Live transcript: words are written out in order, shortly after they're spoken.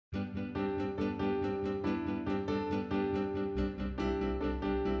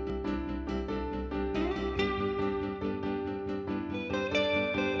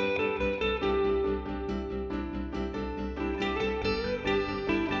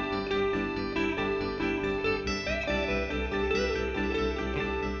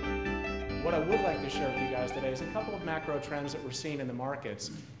would like to share with you guys today is a couple of macro trends that we're seeing in the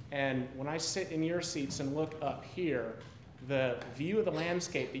markets. And when I sit in your seats and look up here, the view of the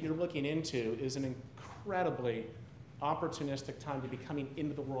landscape that you're looking into is an incredibly opportunistic time to be coming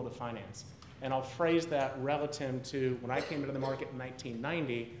into the world of finance. And I'll phrase that relative to when I came into the market in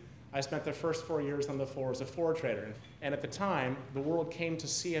 1990, I spent the first 4 years on the floor as a floor trader. And at the time, the world came to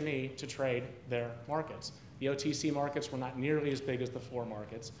CME to trade their markets. The OTC markets were not nearly as big as the floor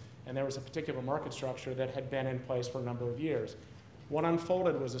markets, and there was a particular market structure that had been in place for a number of years. What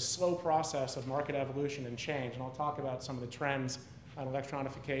unfolded was a slow process of market evolution and change, and I'll talk about some of the trends on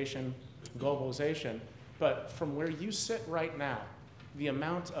electronification, globalization. But from where you sit right now, the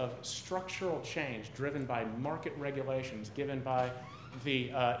amount of structural change driven by market regulations, given by the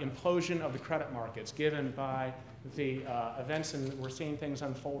implosion of the credit markets, given by the events, and we're seeing things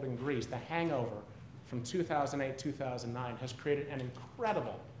unfold in Greece, the hangover from 2008, 2009 has created an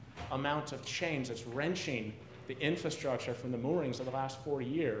incredible amount of change that's wrenching the infrastructure from the moorings of the last 40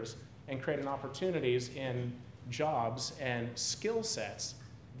 years and creating opportunities in jobs and skill sets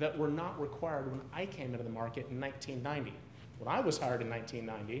that were not required when I came into the market in 1990. When I was hired in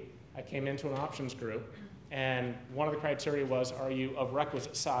 1990, I came into an options group, and one of the criteria was, are you of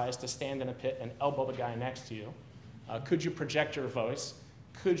requisite size to stand in a pit and elbow the guy next to you? Could you project your voice?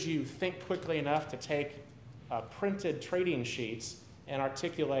 Could you think quickly enough to take printed trading sheets and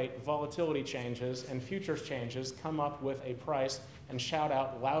articulate volatility changes and futures changes, come up with a price, and shout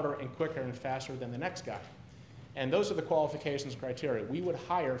out louder and quicker and faster than the next guy? And those are the qualifications criteria. We would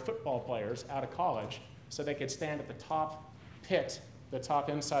hire football players out of college so they could stand at the top pit, the top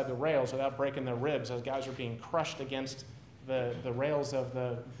inside the rails, without breaking their ribs as guys are being crushed against the rails of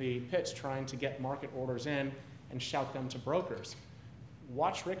the pits trying to get market orders in and shout them to brokers.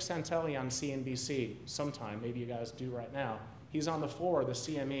 Watch Rick Santelli on CNBC sometime, maybe you guys do right now. He's on the floor of the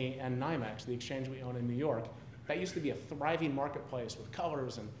CME and NYMEX, the exchange we own in New York. That used to be a thriving marketplace with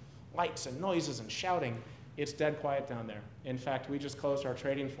colors and lights and noises and shouting. It's dead quiet down there. In fact, we just closed our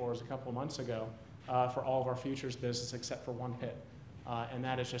trading floors a couple of months ago for all of our futures business except for one pit. And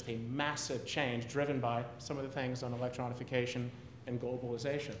that is just a massive change driven by some of the things on electronification and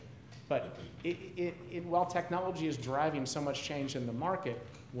globalization. But while technology is driving so much change in the market,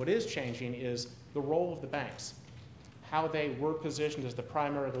 what is changing is the role of the banks, how they were positioned as the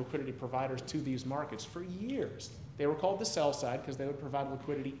primary liquidity providers to these markets for years. They were called the sell side because they would provide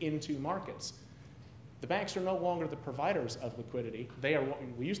liquidity into markets. The banks are no longer the providers of liquidity. They are what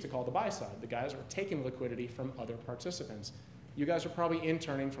we used to call the buy side. The guys are taking liquidity from other participants. You guys are probably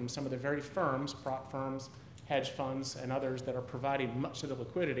interning from some of the very firms, prop firms, hedge funds, and others that are providing much of the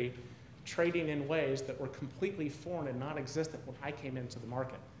liquidity, trading in ways that were completely foreign and non-existent when I came into the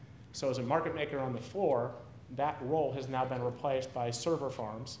market. So as a market maker on the floor, that role has now been replaced by server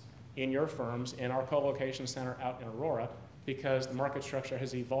farms in your firms, in our co-location center out in Aurora, because the market structure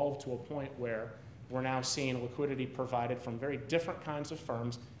has evolved to a point where we're now seeing liquidity provided from very different kinds of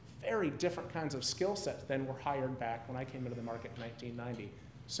firms, very different kinds of skill sets than were hired back when I came into the market in 1990.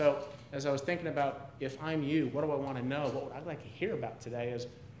 So as I was thinking about, if I'm you, what do I want to know? What I'd like to hear about today is,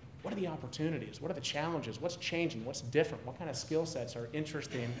 what are the opportunities? What are the challenges? What's changing? What's different? What kind of skill sets are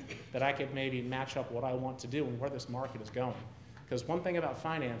interesting that I could maybe match up what I want to do and where this market is going? Because one thing about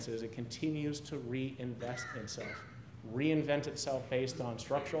finance is it continues to reinvent itself based on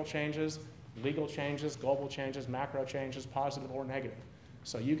structural changes, legal changes, global changes, macro changes, positive or negative.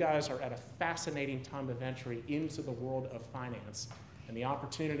 So you guys are at a fascinating time of entry into the world of finance, and the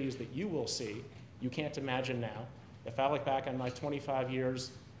opportunities that you will see, you can't imagine now. If I look back on my 25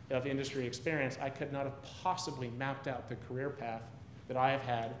 years of industry experience, I could not have possibly mapped out the career path that I have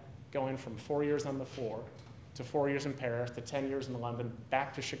had, going from 4 years on the floor to 4 years in Paris to 10 years in London,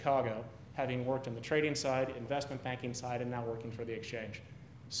 back to Chicago, having worked on the trading side, investment banking side, and now working for the exchange.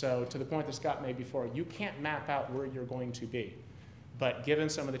 So to the point that Scott made before, you can't map out where you're going to be. But given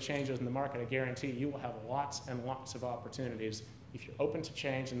some of the changes in the market, I guarantee you will have lots and lots of opportunities if you're open to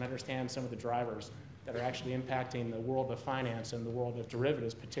change and understand some of the drivers that are actually impacting the world of finance and the world of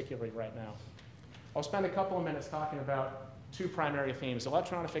derivatives, particularly right now. I'll spend a couple of minutes talking about two primary themes.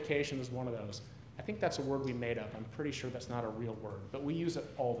 Electronification is one of those. I think that's a word we made up. I'm pretty sure that's not a real word, but we use it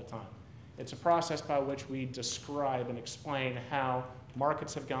all the time. It's a process by which we describe and explain how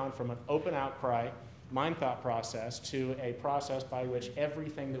markets have gone from an open outcry, mind thought process to a process by which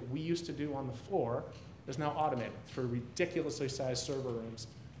everything that we used to do on the floor is now automated through ridiculously sized server rooms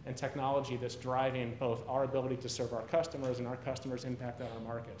and technology that's driving both our ability to serve our customers and our customers' impact on our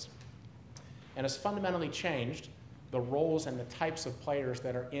markets. And it's fundamentally changed the roles and the types of players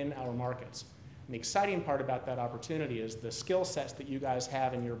that are in our markets. And the exciting part about that opportunity is the skill sets that you guys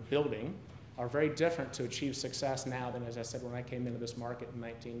have in your building are very different to achieve success now than, as I said, when I came into this market in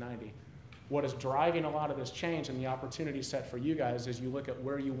 1990. What is driving a lot of this change and the opportunity set for you guys as you look at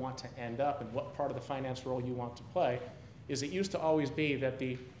where you want to end up and what part of the finance role you want to play is it used to always be that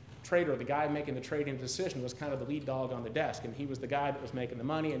the trader, the guy making the trading decision, was kind of the lead dog on the desk, and he was the guy that was making the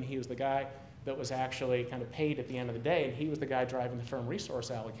money, and he was the guy that was actually kind of paid at the end of the day, and he was the guy driving the firm resource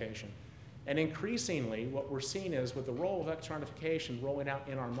allocation. And increasingly, what we're seeing is with the role of electronification rolling out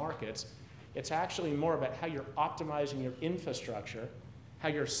in our markets, it's actually more about how you're optimizing your infrastructure, how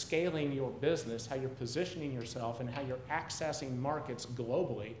you're scaling your business, how you're positioning yourself, and how you're accessing markets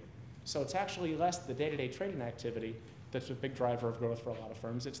globally. So it's actually less the day-to-day trading activity that's a big driver of growth for a lot of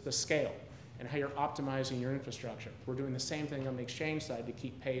firms. It's the scale and how you're optimizing your infrastructure. We're doing the same thing on the exchange side to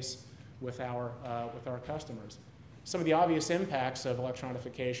keep pace with our customers. Some of the obvious impacts of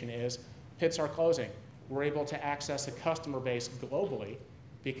electronification is pits are closing. We're able to access a customer base globally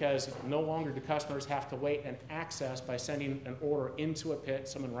because no longer do customers have to wait and access by sending an order into a pit,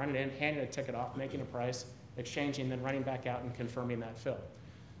 someone running in, handing a ticket off, making a price, exchanging, then running back out and confirming that fill.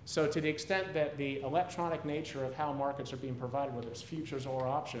 So to the extent that the electronic nature of how markets are being provided, whether it's futures or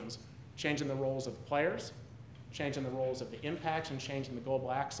options, changing the roles of the players, changing the roles of the impacts, and changing the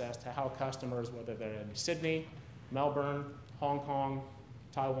global access to how customers, whether they're in Sydney, Melbourne, Hong Kong,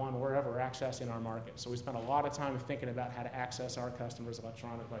 Taiwan, wherever, are accessing our market. So we spend a lot of time thinking about how to access our customers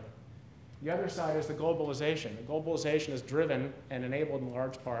electronically. The other side is the globalization. The globalization is driven and enabled in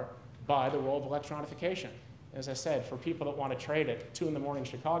large part by the role of electronification. As I said, for people that want to trade at 2 in the morning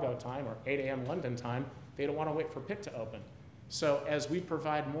Chicago time or 8 a.m. London time, they don't want to wait for pit to open. So as we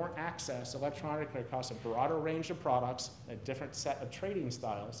provide more access electronically across a broader range of products, a different set of trading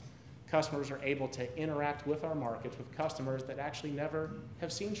styles, customers are able to interact with our markets with customers that actually never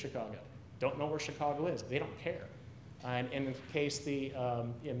have seen Chicago, don't know where Chicago is, they don't care. And in the case,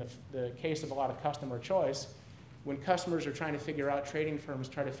 in the case of a lot of customer choice, when customers are trying to figure out, trading firms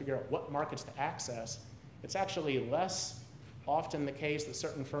try to figure out what markets to access, it's actually less often the case that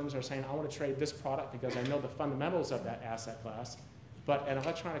certain firms are saying, I want to trade this product because I know the fundamentals of that asset class, but an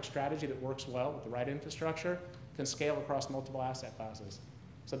electronic strategy that works well with the right infrastructure can scale across multiple asset classes.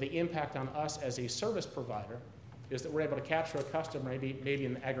 So the impact on us as a service provider is that we're able to capture a customer maybe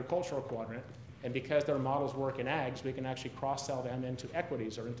in the agricultural quadrant, and because their models work in ags, we can actually cross-sell them into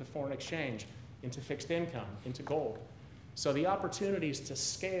equities or into foreign exchange, into fixed income, into gold. So the opportunities to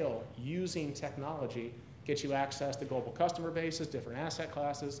scale using technology get you access to global customer bases, different asset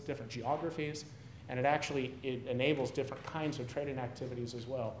classes, different geographies, and it enables different kinds of trading activities as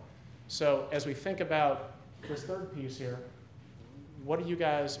well. So as we think about this third piece here, what do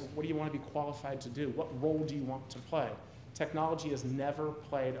you want to be qualified to do? What role do you want to play? Technology has never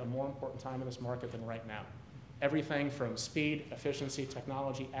played a more important time in this market than right now. Everything from speed, efficiency,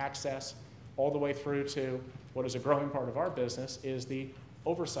 technology, access, all the way through to what is a growing part of our business is the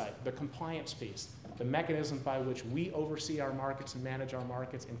oversight, the compliance piece, the mechanism by which we oversee our markets and manage our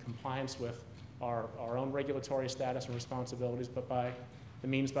markets in compliance with our own regulatory status and responsibilities, but by the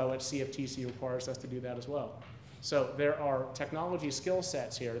means by which CFTC requires us to do that as well. So there are technology skill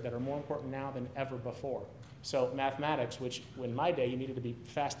sets here that are more important now than ever before. So mathematics, which in my day you needed to be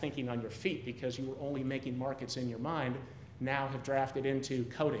fast thinking on your feet because you were only making markets in your mind, now have drafted into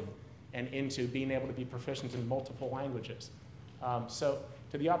coding and into being able to be proficient in multiple languages. So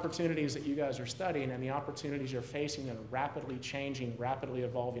to the opportunities that you guys are studying and the opportunities you're facing in a rapidly changing, rapidly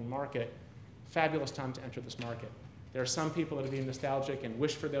evolving market, fabulous time to enter this market. There are some people that are being nostalgic and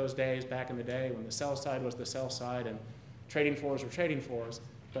wish for those days back in the day when the sell side was the sell side and trading floors were trading floors.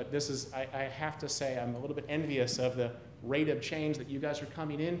 But this is, I have to say, I'm a little bit envious of the rate of change that you guys are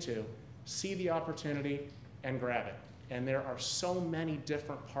coming into. See the opportunity and grab it. And there are so many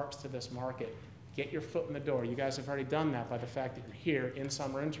different parts to this market. Get your foot in the door. You guys have already done that by the fact that you're here in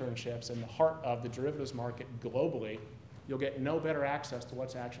summer internships in the heart of the derivatives market globally. You'll get no better access to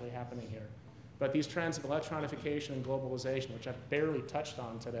what's actually happening here. But these trends of electronification and globalization, which I've barely touched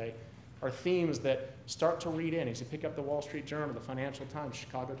on today, are themes that start to read in. As you pick up the Wall Street Journal, the Financial Times,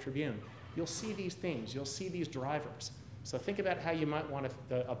 Chicago Tribune, you'll see these themes, you'll see these drivers. So think about how you might want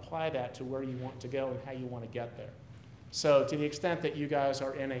to apply that to where you want to go and how you want to get there. So to the extent that you guys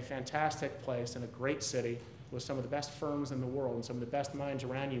are in a fantastic place, in a great city, with some of the best firms in the world and some of the best minds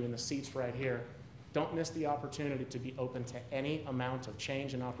around you in the seats right here, don't miss the opportunity to be open to any amount of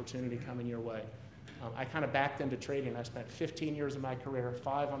change and opportunity coming your way. I kind of backed into trading. I spent 15 years of my career,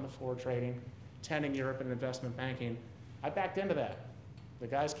 5 on the floor trading, 10 in Europe in investment banking. I backed into that. The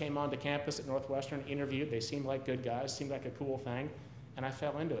guys came onto campus at Northwestern, interviewed. They seemed like good guys, seemed like a cool thing, and I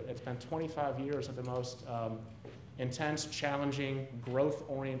fell into it. It's been 25 years of the most intense, challenging,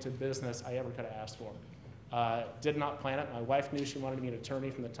 growth-oriented business I ever could have asked for. Did not plan it. My wife knew she wanted to be an attorney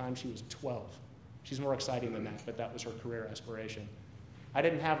from the time she was 12. She's more exciting than that, but that was her career aspiration. I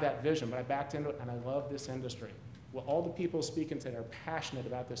didn't have that vision, but I backed into it, and I love this industry. Well, all the people speaking today are passionate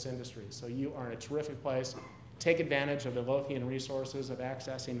about this industry, so you are in a terrific place. Take advantage of the Lothian resources of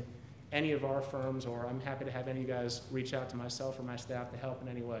accessing any of our firms, or I'm happy to have any of you guys reach out to myself or my staff to help in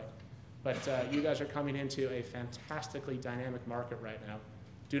any way. But you guys are coming into a fantastically dynamic market right now.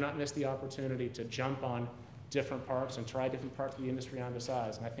 Do not miss the opportunity to jump on different parts and try different parts of the industry on the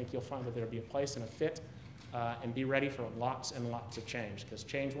size. And I think you'll find that there'll be a place and a fit, and be ready for lots and lots of change, because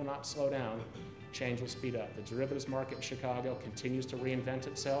change will not slow down, change will speed up. The derivatives market in Chicago continues to reinvent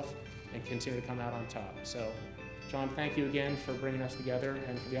itself and continue to come out on top. So, John, thank you again for bringing us together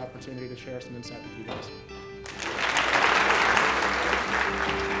and for the opportunity to share some insight with you guys.